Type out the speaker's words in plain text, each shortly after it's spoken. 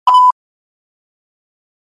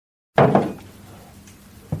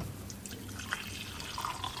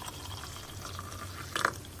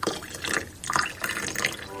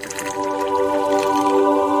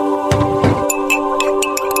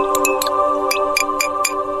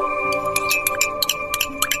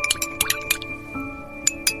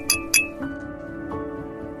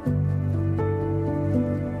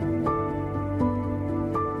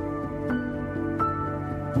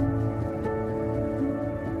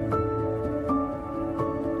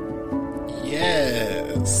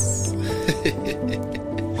Yes.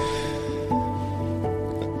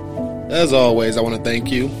 As always, I want to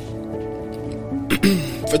thank you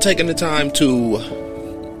for taking the time to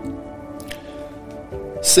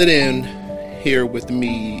sit in here with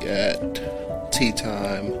me at Tea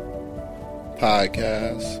Time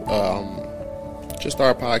Podcast. Just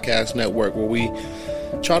our podcast network where we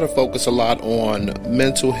try to focus a lot on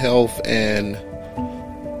mental health and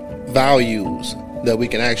values that we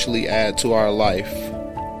can actually add to our life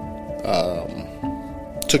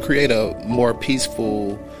to create a more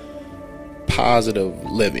peaceful, positive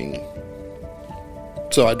living.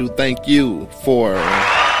 So I do thank you for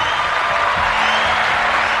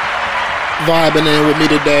vibing in with me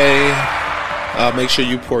today. Make sure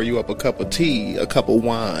you pour you up a cup of tea, a cup of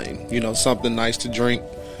wine, something nice to drink.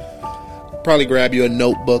 Probably grab you a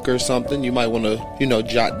notebook or something. You might want to,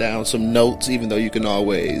 jot down some notes, even though you can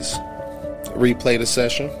always replay the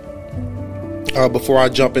session. Before I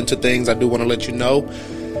jump into things, I do want to let you know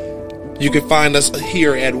you can find us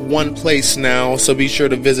here at one place now, so be sure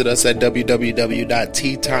to visit us at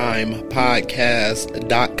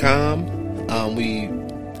www.teatimepodcast.com. We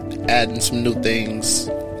adding some new things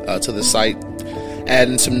to the site,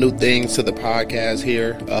 adding some new things to the podcast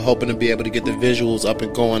here, hoping to be able to get the visuals up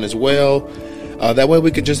and going as well. That way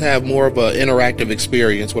we can just have more of an interactive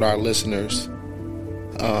experience with our listeners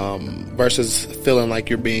versus feeling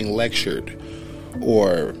like you're being lectured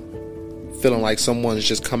or feeling like someone's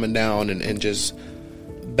just coming down and just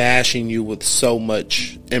bashing you with so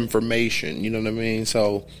much information, you know what I mean?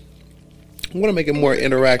 So I want to make it more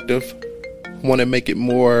interactive, want to make it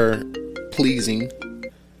more pleasing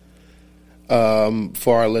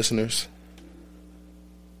for our listeners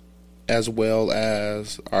as well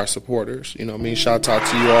as our supporters, you know what I mean? Shout out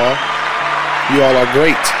to you all. You all are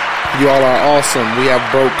great. You all are awesome. We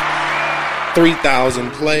have broke 3,000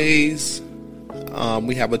 plays.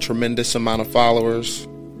 We have a tremendous amount of followers.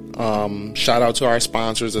 Shout out to our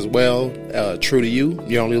sponsors as well. True to You,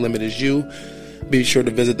 Your Only Limit Is You. Be sure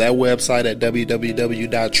to visit that website at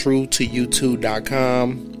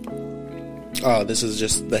www.truetoyou2.com. This is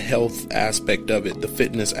just the health aspect of it, the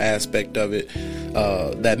fitness aspect of it,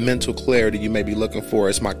 that mental clarity you may be looking for.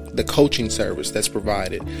 It's the coaching service that's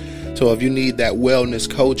provided. So if you need that wellness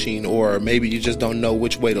coaching, or maybe you just don't know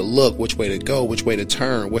which way to look, which way to go, which way to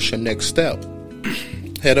turn, what's your next step,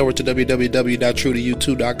 head over to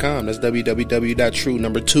www.truetoyou2.com. That's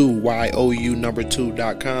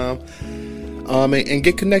www.true2.com. And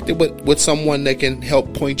get connected with someone that can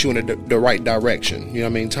help point you in the right direction. You know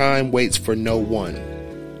what I mean? Time waits for no one.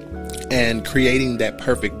 And creating that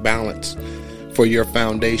perfect balance for your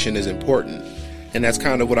foundation is important. And that's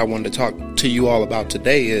kind of what I wanted to talk to you all about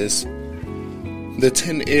today, is the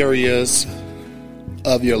 10 areas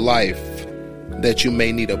of your life that you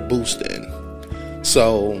may need a boost in.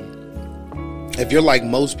 So if you're like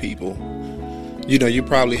most people, you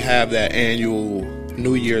probably have that annual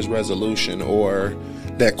New Year's resolution, or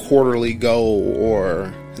that quarterly goal,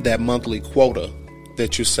 or that monthly quota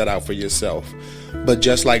that you set out for yourself. But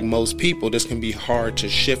just like most people, this can be hard to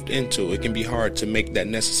shift into. It can be hard to make that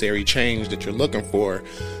necessary change that you're looking for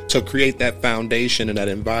to create that foundation and that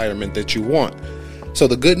environment that you want. So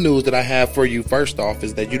the good news that I have for you, first off,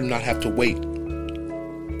 is that you do not have to wait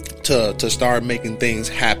to start making things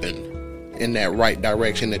happen in that right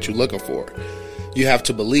direction that you're looking for. You have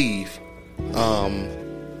to believe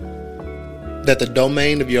that the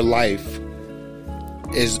domain of your life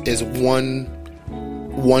is one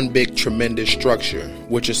big tremendous structure,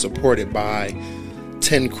 which is supported by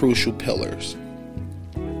 10 crucial pillars.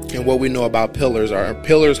 And what we know about pillars are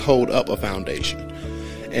pillars hold up a foundation.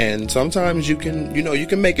 And sometimes you can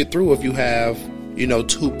make it through if you have,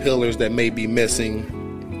 2 pillars that may be missing.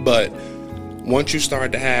 But once you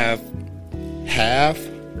start to have half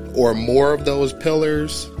or more of those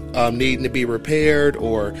pillars needing to be repaired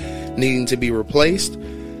or needing to be replaced,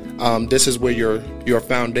 this is where your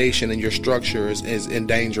foundation and your structure is in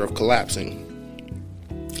danger of collapsing.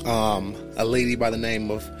 A lady by the name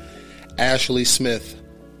of Ashley Smith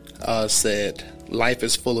said, "Life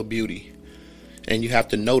is full of beauty, and you have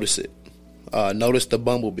to notice it. Notice the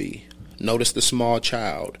bumblebee. Notice the small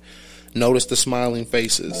child. Notice the smiling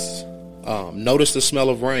faces. Notice the smell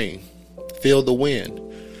of rain. Feel the wind,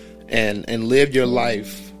 and live your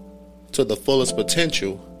life to the fullest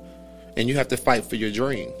potential. And you have to fight for your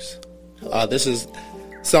dreams." This is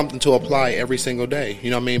something to apply every single day. You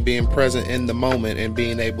know what I mean? Being present in the moment and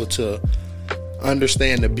being able to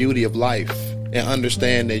understand the beauty of life and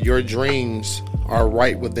understand that your dreams are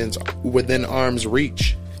right within arm's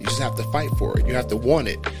reach. You just have to fight for it. You have to want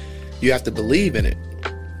it. You have to believe in it.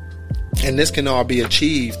 And this can all be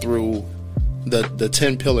achieved through the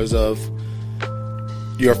 10 pillars of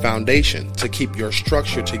your foundation to keep your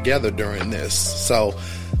structure together during this. So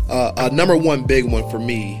number one big one for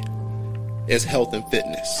me is health and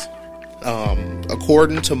fitness.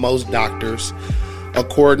 According to most doctors,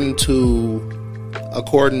 according to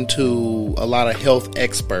a lot of health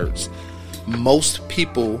experts, most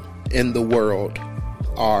people in the world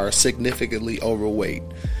are significantly overweight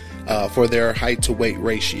for their height to weight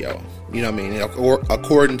ratio. You know what I mean?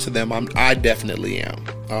 According to them, I definitely am.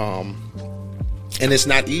 And it's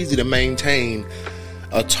not easy to maintain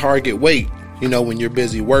a target weight, you know, when you're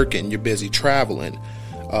busy working, you're busy traveling,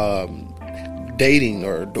 dating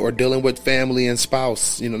or dealing with family and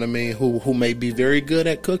spouse, you know what I mean, who may be very good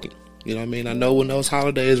at cooking. You know what I mean? I know when those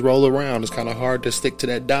holidays roll around, it's kind of hard to stick to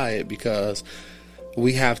that diet because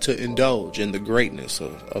we have to indulge in the greatness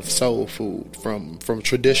of soul food from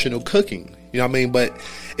traditional cooking. You know what I mean? But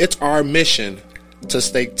it's our mission to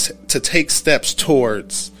take steps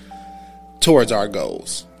towards our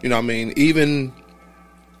goals. You know what I mean? Even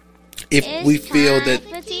if we feel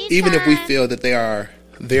that they are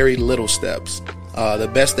very little steps, the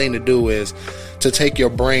best thing to do is to take your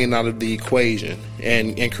brain out of the equation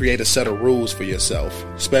and create a set of rules for yourself,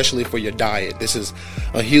 especially for your diet. This is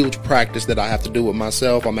a huge practice that I have to do with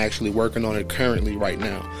myself. I'm actually working on it currently right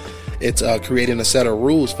now. It's creating a set of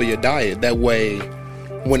rules for your diet. That way,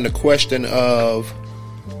 when the question of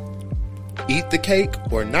eat the cake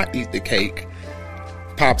or not eat the cake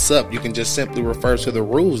pops up, you can just simply refer to the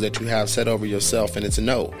rules that you have set over yourself, and it's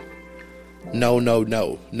no. No, no,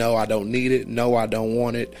 no. No, I don't need it. No, I don't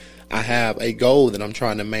want it. I have a goal that I'm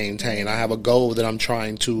trying to maintain. I have a goal that I'm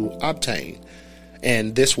trying to obtain.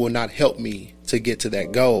 And this will not help me to get to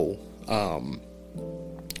that goal.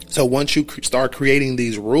 So once you start creating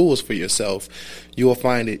these rules for yourself, you will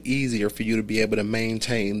find it easier for you to be able to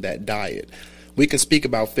maintain that diet. We can speak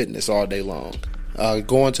about fitness all day long.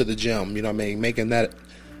 Going to the gym, you know what I mean? Making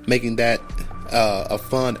that a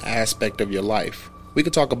fun aspect of your life. We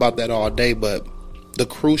could talk about that all day, but the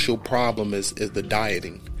crucial problem is the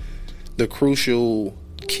dieting. The crucial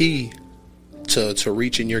key to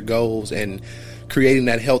reaching your goals and creating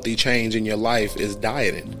that healthy change in your life is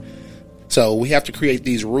dieting. So we have to create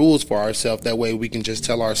these rules for ourselves. That way we can just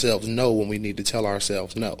tell ourselves no when we need to tell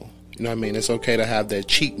ourselves no. You know what I mean? It's okay to have that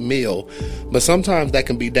cheat meal, but sometimes that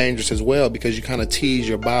can be dangerous as well because you kind of tease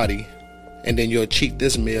your body and then you'll cheat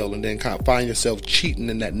this meal and then kind of find yourself cheating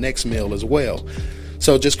in that next meal as well.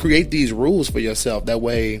 So just create these rules for yourself. That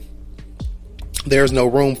way there's no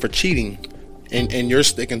room for cheating and you're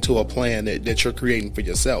sticking to a plan that you're creating for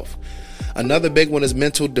yourself. Another big one is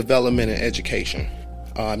mental development and education.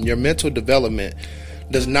 Your mental development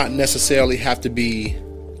does not necessarily have to be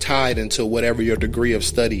tied into whatever your degree of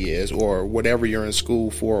study is or whatever you're in school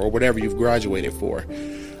for or whatever you've graduated for.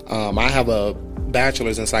 I have a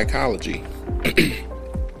bachelor's in psychology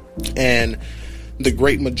and the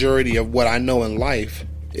great majority of what I know in life,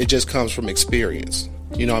 it just comes from experience.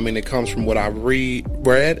 You know what I mean? It comes from what I've read.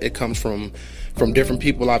 It comes from different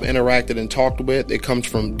people I've interacted and talked with. It comes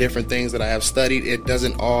from different things that I have studied. It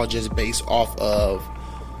doesn't all just base off of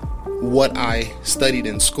what I studied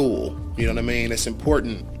in school. You know what I mean? It's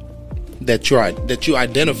important that you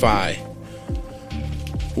identify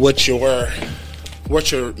what your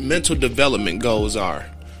mental development goals are.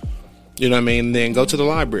 You know what I mean? Then go to the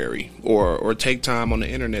library or take time on the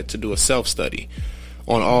internet to do a self-study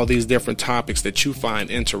on all these different topics that you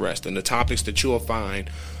find interesting, the topics that you will find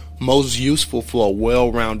most useful for a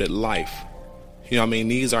well-rounded life. You know what I mean?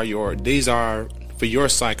 These are for your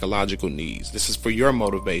psychological needs. This is for your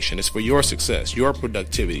motivation. It's for your success, your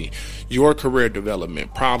productivity, your career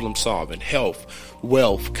development, problem solving, health,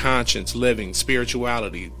 wealth, conscience, living,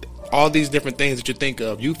 spirituality, all these different things that you think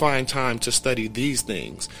of. You find time to study these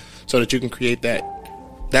things so that you can create that.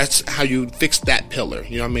 That's how you fix that pillar.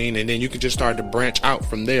 You know what I mean? And then you can just start to branch out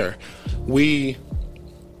from there. We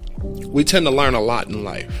tend to learn a lot in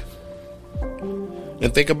life.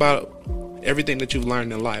 And think about everything that you've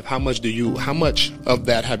learned in life. How much of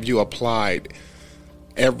that have you applied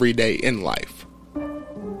every day in life?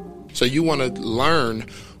 So you want to learn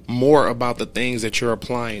more about the things that you're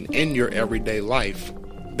applying in your everyday life.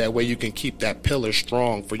 That way you can keep that pillar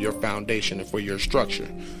strong for your foundation and for your structure.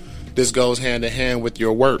 This goes hand in hand with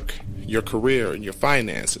your work, your career, and your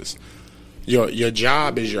finances. Your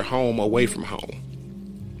job is your home away from home.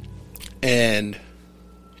 And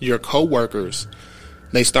your coworkers,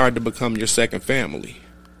 they start to become your second family.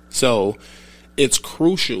 So it's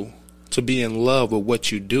crucial to be in love with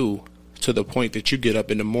what you do to the point that you get up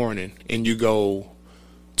in the morning and you go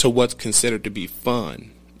to what's considered to be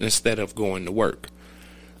fun instead of going to work.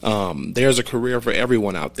 There's a career for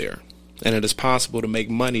everyone out there. And it is possible to make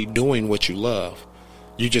money doing what you love.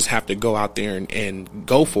 You just have to go out there and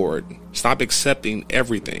go for it. Stop accepting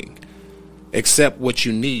everything. Accept what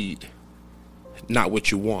you need, not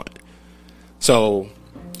what you want. So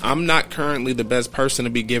I'm not currently the best person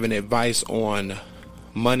to be giving advice on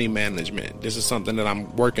money management. This is something that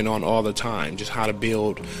I'm working on all the time, just how to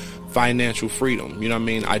build financial freedom. You know what I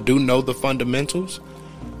mean? I do know the fundamentals,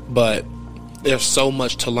 but there's so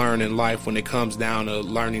much to learn in life when it comes down to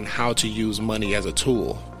learning how to use money as a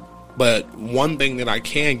tool. But one thing that I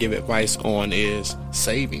can give advice on is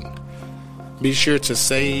saving. Be sure to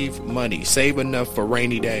save money. Save enough for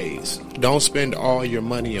rainy days. Don't spend all your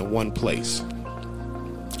money in one place.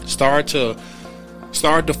 Start to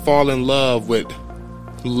fall in love with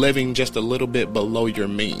living just a little bit below your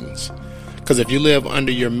means. Because if you live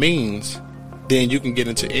under your means, then you can get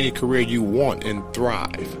into any career you want and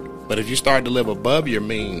thrive. But if you start to live above your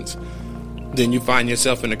means, then you find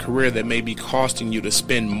yourself in a career that may be costing you to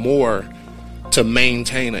spend more to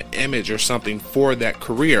maintain an image or something for that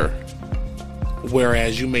career.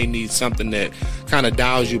 Whereas you may need something that kind of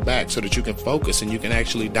dials you back so that you can focus and you can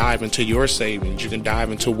actually dive into your savings. You can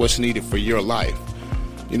dive into what's needed for your life.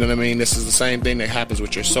 You know what I mean? This is the same thing that happens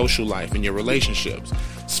with your social life and your relationships.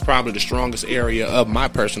 It's probably the strongest area of my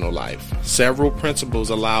personal life. Several principles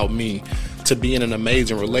allowed me to be in an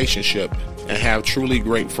amazing relationship and have truly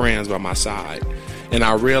great friends by my side. And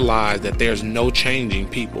I realized that there's no changing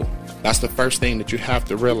people. That's the first thing that you have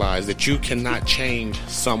to realize, that you cannot change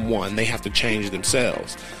someone. They have to change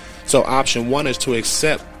themselves. So option one is to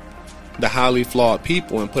accept the highly flawed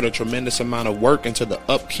people and put a tremendous amount of work into the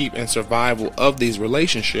upkeep and survival of these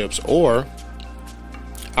relationships. Or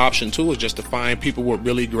option two is just to find people with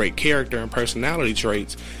really great character and personality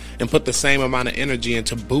traits and put the same amount of energy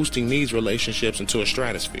into boosting these relationships into a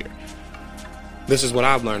stratosphere. This is what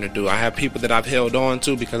I've learned to do. I have people that I've held on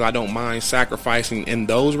to because I don't mind sacrificing in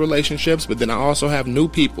those relationships, but then I also have new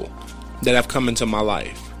people that have come into my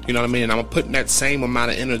life. You know what I mean? And I'm putting that same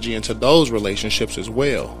amount of energy into those relationships as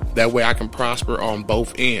well. That way I can prosper on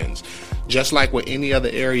both ends. Just like with any other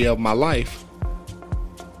area of my life,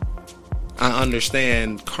 I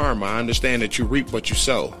understand karma. I understand that you reap what you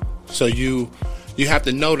sow. So you have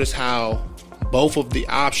to notice how both of the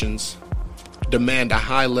options demand a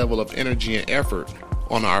high level of energy and effort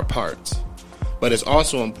on our parts. But it's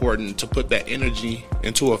also important to put that energy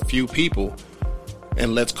into a few people,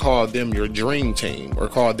 and let's call them your dream team or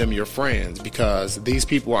call them your friends, because these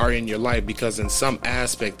people are in your life because in some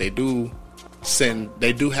aspect they do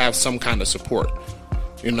have some kind of support.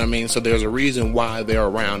 You know what I mean? So there's a reason why they're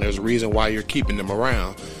around. There's a reason why you're keeping them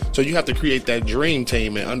around. So you have to create that dream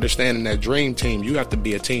team, and understanding that dream team, you have to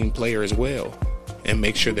be a team player as well and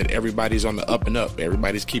make sure that everybody's on the up and up.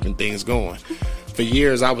 Everybody's keeping things going. For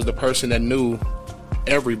years, I was the person that knew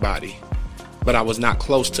everybody, but I was not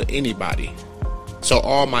close to anybody. So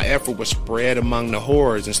all my effort was spread among the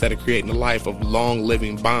hordes instead of creating a life of long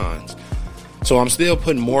living bonds. So I'm still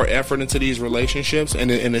putting more effort into these relationships,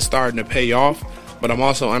 and it's starting to pay off. But I'm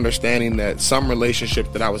also understanding that some relationships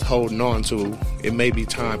that I was holding on to, it may be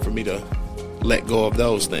time for me to let go of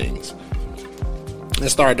those things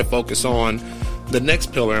and start to focus on the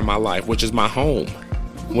next pillar in my life, which is my home,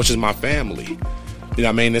 which is my family. You know what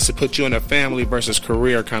I mean? This will put you in a family versus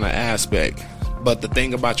career kind of aspect. But the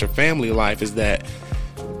thing about your family life is that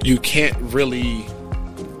you can't really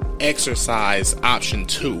exercise option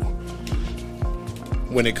two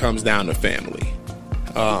when it comes down to family.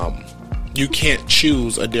 You can't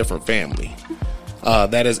choose a different family.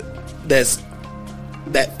 That's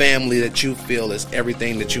that family that you feel is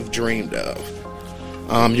everything that you've dreamed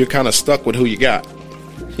of. You're kind of stuck with who you got.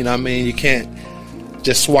 You know what I mean? You can't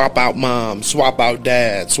just swap out mom, swap out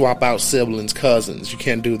dad, swap out siblings, cousins. You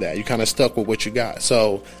can't do that. You're kind of stuck with what you got.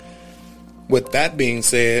 So with that being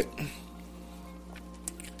said,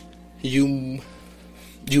 you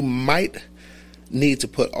might need to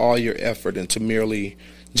put all your effort into merely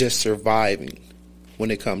just surviving when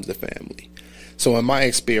it comes to family. So in my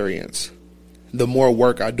experience, the more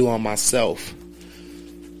work I do on myself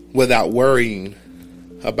without worrying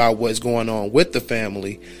about what's going on with the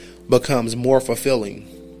family becomes more fulfilling,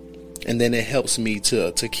 and then it helps me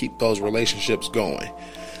to keep those relationships going.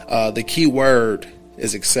 The key word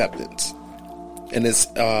is acceptance, and it's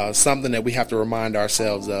something that we have to remind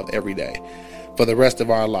ourselves of every day for the rest of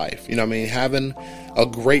our life. You know what I mean? Having a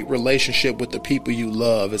great relationship with the people you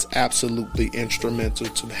love is absolutely instrumental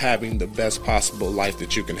to having the best possible life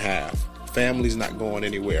that you can have. Family's not going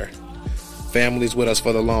anywhere. Family's with us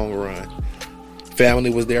for the long run. Family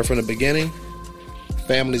was there from the beginning.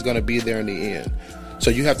 Family's going to be there in the end. So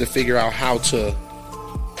you have to figure out how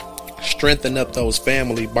strengthen up those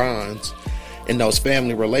family bonds and those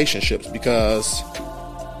family relationships, because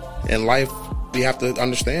in life we have to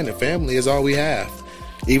understand that family is all we have.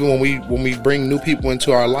 Even when we bring new people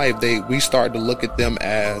into our life, we start to look at them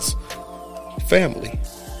as family.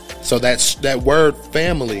 So that word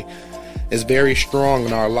family is very strong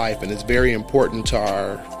in our life, and it's very important to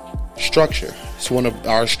our structure. It's one of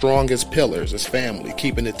our strongest pillars is family,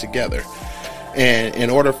 keeping it together. And in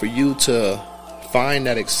order for you to find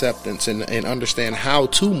that acceptance and understand how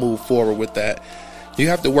to move forward with that, you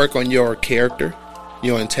have to work on your character,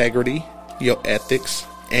 your integrity, your ethics,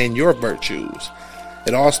 and your virtues.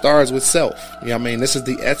 It all starts with self. You know what I mean? This is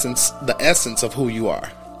the essence of who you are.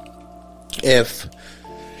 If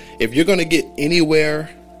you're going to get anywhere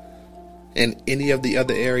in any of the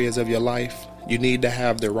other areas of your life, you need to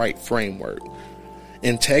have the right framework.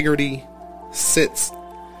 Integrity sits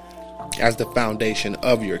as the foundation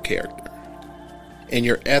of your character, and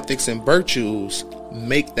your ethics and virtues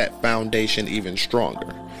make that foundation even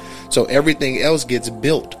stronger. So everything else gets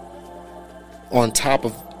built on top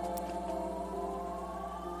of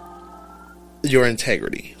your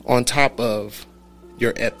integrity, on top of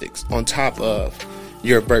your ethics, on top of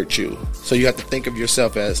your virtue. So you have to think of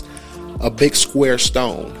yourself as a big square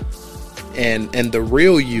stone, and the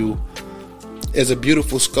real you is a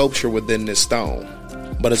beautiful sculpture within this stone,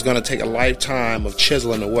 but it's going to take a lifetime of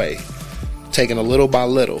chiseling away, taking a little by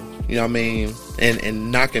little, you know what I mean,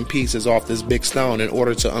 and knocking pieces off this big stone in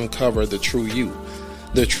order to uncover the true you.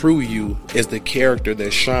 The true you is the character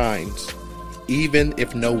that shines even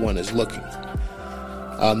if no one is looking.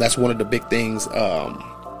 That's one of the big things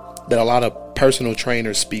that a lot of personal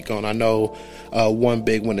trainers speak on. I know one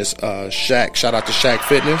big one is Shaq. Shout out to Shaq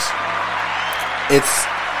Fitness. It's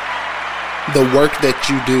the work that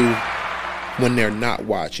you do when they're not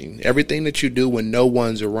watching. Everything that you do when no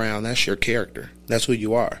one's around, that's your character. That's who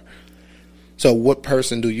you are. So what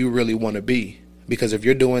person do you really want to be? Because if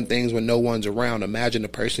you're doing things when no one's around, imagine the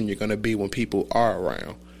person you're going to be when people are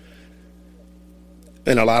around.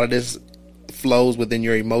 And a lot of this flows within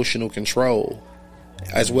your emotional control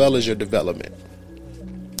as well as your development.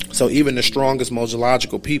 So even the strongest, most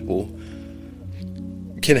logical people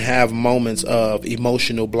can have moments of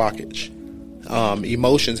emotional blockage.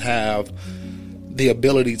 Emotions have the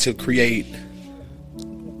ability to create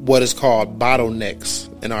what is called bottlenecks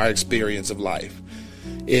in our experience of life.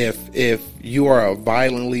 If you are a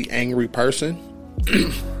violently angry person,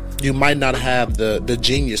 you might not have the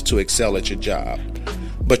genius to excel at your job,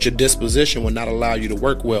 but your disposition will not allow you to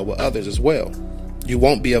work well with others as well. You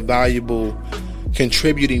won't be a valuable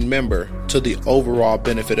contributing member to the overall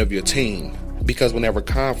benefit of your team, because whenever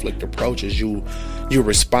conflict approaches, you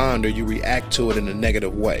respond or you react to it in a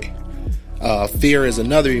negative way. Fear is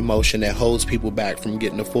another emotion that holds people back from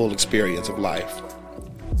getting the full experience of life.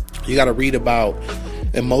 You got to read about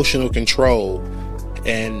emotional control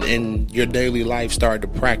and in your daily life start to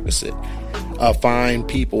practice it. Find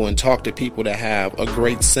people and talk to people that have a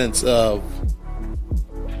great sense of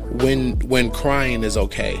when crying is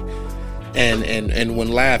okay and when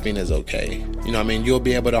laughing is okay. You know what I mean? You'll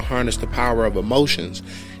be able to harness the power of emotions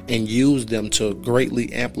and use them to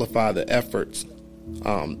greatly amplify the efforts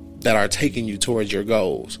that are taking you towards your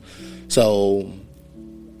goals. So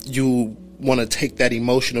you want to take that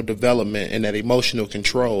emotional development and that emotional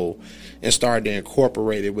control and start to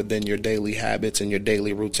incorporate it within your daily habits and your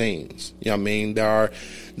daily routines. You know what I mean? There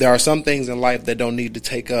are some things in life that don't need to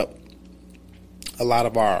take up a lot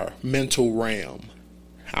of our mental RAM,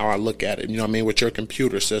 how I look at it, you know what I mean, with your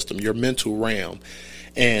computer system, your mental RAM,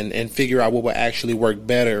 and figure out what would actually work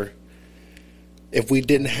better if we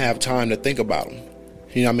didn't have time to think about them.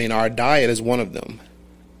 You know what I mean? Our diet is one of them,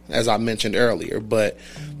 as I mentioned earlier, but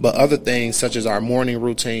other things such as our morning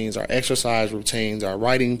routines, our exercise routines, our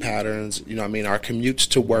writing patterns, you know what I mean, our commutes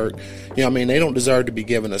to work, you know what I mean, they don't deserve to be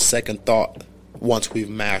given a second thought once we've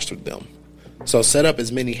mastered them. So set up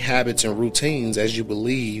as many habits and routines as you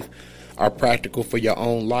believe are practical for your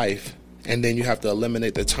own life, and then you have to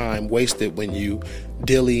eliminate the time wasted when you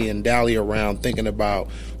dilly and dally around thinking about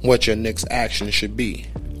what your next action should be.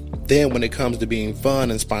 Then when it comes to being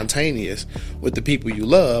fun and spontaneous with the people you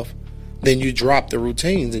love, then you drop the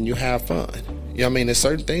routines and you have fun. You know what I mean? There's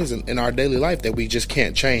certain things in our daily life that we just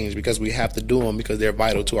can't change because we have to do them because they're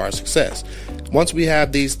vital to our success. Once we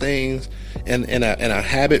have these things in a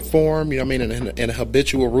habit form, you know what I mean, in a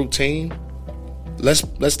habitual routine,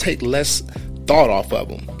 let's take less thought off of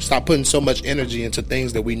them. Stop putting so much energy into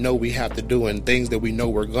things that we know we have to do and things that we know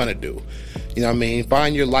we're gonna do. You know what I mean?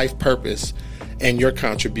 Find your life purpose and your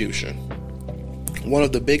contribution. One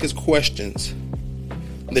of the biggest questions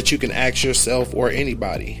that you can ask yourself or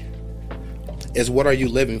anybody is what are you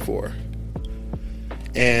living for?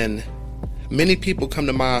 And many people come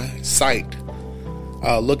to my site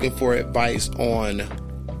looking for advice on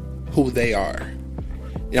who they are.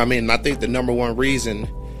 You know what I mean? I think the number one reason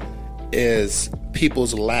is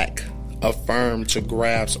people's lack of firm to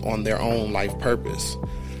grasp on their own life purpose.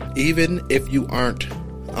 Even if you aren't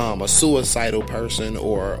a suicidal person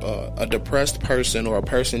or a depressed person or a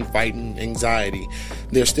person fighting anxiety,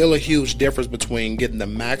 there's still a huge difference between getting the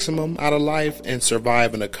maximum out of life and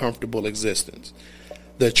surviving a comfortable existence.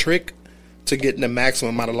 The trick to getting the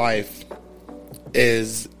maximum out of life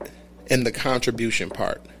is in the contribution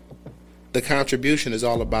part. The contribution is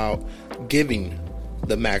all about giving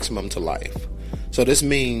the maximum to life. So this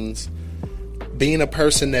means being a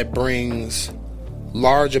person that brings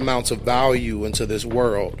large amounts of value into this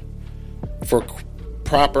world for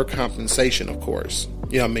proper compensation, of course.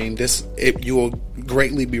 You know what I mean? You will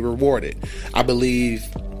greatly be rewarded. I believe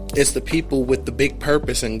it's the people with the big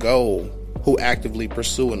purpose and goal who actively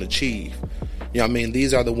pursue and achieve. You know what I mean?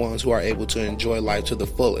 These are the ones who are able to enjoy life to the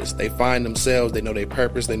fullest. They find themselves, they know their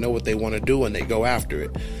purpose, they know what they want to do, and they go after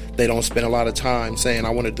it. They don't spend a lot of time saying,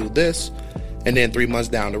 I want to do this, and then 3 months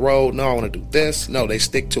down the road, no, I want to do this. No, they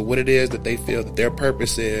stick to what it is that they feel that their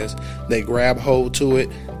purpose is. They grab hold to it,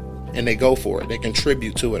 and they go for it. They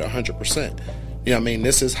contribute to it 100%. You know what I mean?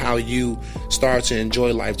 This is how you start to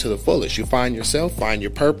enjoy life to the fullest. You find yourself, find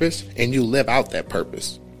your purpose, and you live out that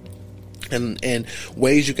purpose. And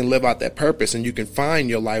ways you can live out that purpose and you can find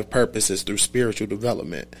your life purpose is through spiritual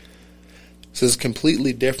development. So it's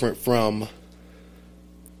completely different from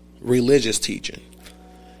religious teaching.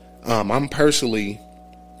 I'm personally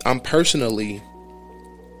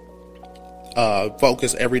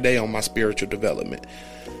focused every day on my spiritual development.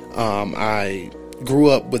 I grew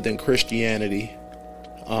up within Christianity,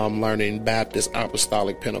 learning Baptist,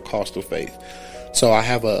 Apostolic, Pentecostal faith. So I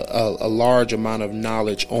have a large amount of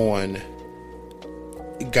knowledge on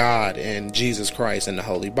God and Jesus Christ and the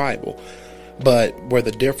Holy Bible. But where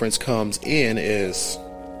the difference comes in is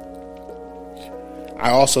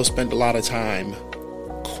I also spend a lot of time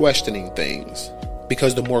questioning things,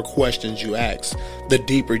 because the more questions you ask, the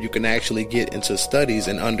deeper you can actually get into studies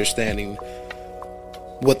and understanding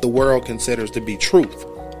what the world considers to be truth.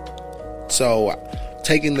 So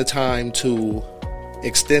taking the time to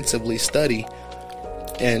extensively study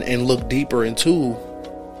and look deeper into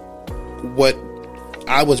what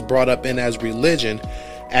I was brought up in as religion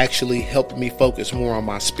actually helped me focus more on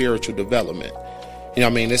my spiritual development. You know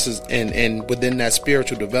what I mean? This is, and within that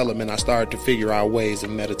spiritual development, I started to figure out ways of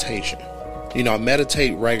meditation. You know, I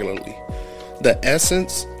meditate regularly. The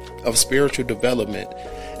essence of spiritual development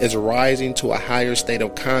is rising to a higher state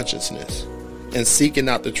of consciousness and seeking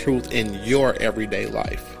out the truth in your everyday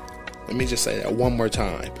life. Let me just say that one more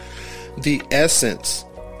time. The essence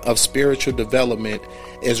of spiritual development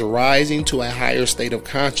is rising to a higher state of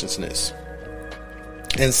consciousness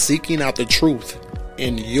and seeking out the truth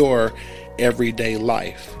in your everyday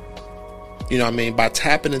life. You know what I mean? By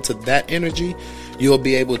tapping into that energy, you'll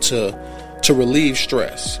be able to relieve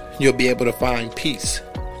stress. You'll be able to find peace.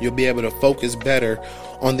 You'll be able to focus better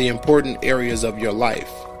on the important areas of your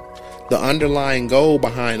life. The underlying goal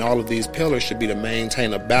behind all of these pillars should be to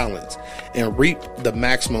maintain a balance and reap the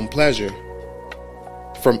maximum pleasure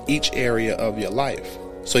from each area of your life.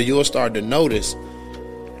 So you'll start to notice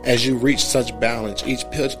as you reach such balance,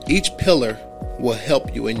 each pillar will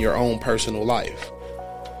help you in your own personal life.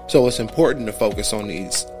 So it's important to focus on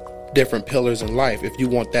these different pillars in life if you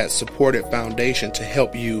want that supported foundation to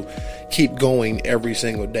help you keep going every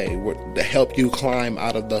single day, to help you climb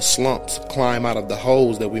out of the slumps, climb out of the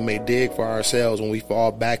holes that we may dig for ourselves when we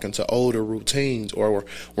fall back into older routines, or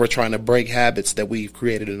we're trying to break habits that we've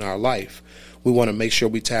created in our life. We want to make sure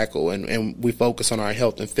we tackle and we focus on our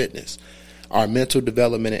health and fitness, our mental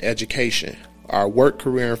development and education, our work,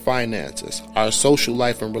 career, and finances, our social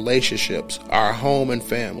life and relationships, our home and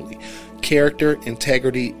family, character,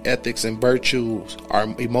 integrity, ethics, and virtues, our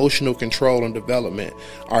emotional control and development,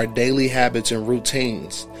 our daily habits and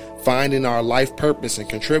routines, finding our life purpose and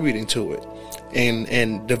contributing to it,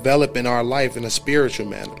 and developing our life in a spiritual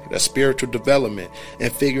manner, a spiritual development,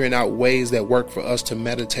 and figuring out ways that work for us to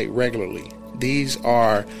meditate regularly. These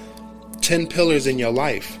are 10 pillars in your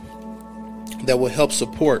life that will help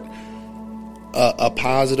support a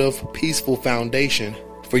positive, peaceful foundation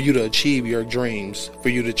for you to achieve your dreams, for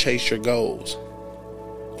you to chase your goals.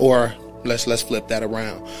 Or let's flip that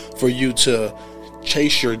around, for you to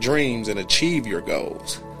chase your dreams and achieve your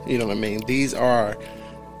goals. You know what I mean? These are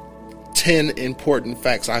 10 important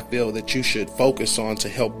facts I feel that you should focus on to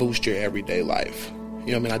help boost your everyday life.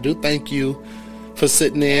 You know what I mean? I do thank you for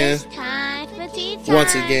sitting in. It's time for tea time.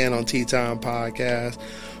 Once again on Tea Time Podcast,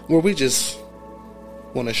 where we just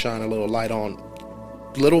want to shine a little light on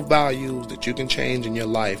little values that you can change in your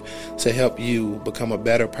life to help you become a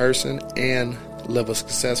better person and live a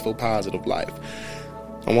successful, positive life.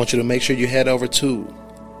 I want you to make sure you head over to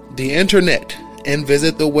the internet and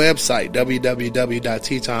visit the website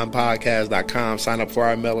www.teatimepodcast.com. Sign up for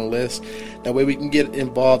our mailing list. That way we can get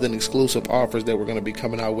involved in exclusive offers that we're going to be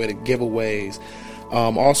coming out with, and giveaways.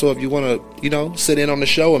 Also, if you want to, sit in on the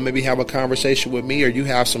show and maybe have a conversation with me, or you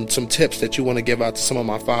have some tips that you want to give out to some of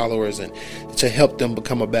my followers and to help them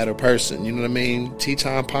become a better person, you know what I mean?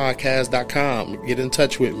 teatimepodcast.com. Get in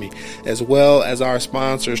touch with me. As well as our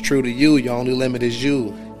sponsors, True to You, Your Only Limit Is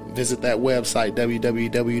You. Visit that website,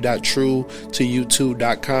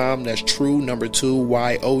 www.true2you2.com. That's true, number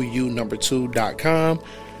 2, YOU, number 2.com.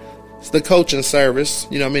 It's the coaching service.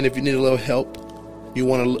 You know what I mean? If you need a little help, you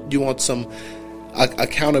want some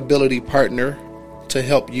accountability partner to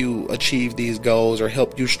help you achieve these goals or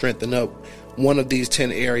help you strengthen up one of these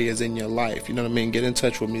 10 areas in your life. You know what I mean? Get in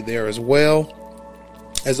touch with me there as well.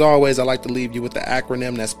 As always, I like to leave you with the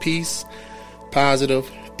acronym. That's peace,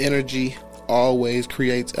 positive energy, always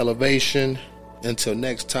creates elevation. Until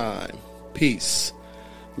next time, peace,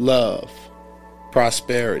 love,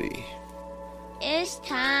 prosperity. It's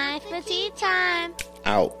time for tea time.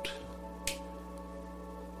 Out.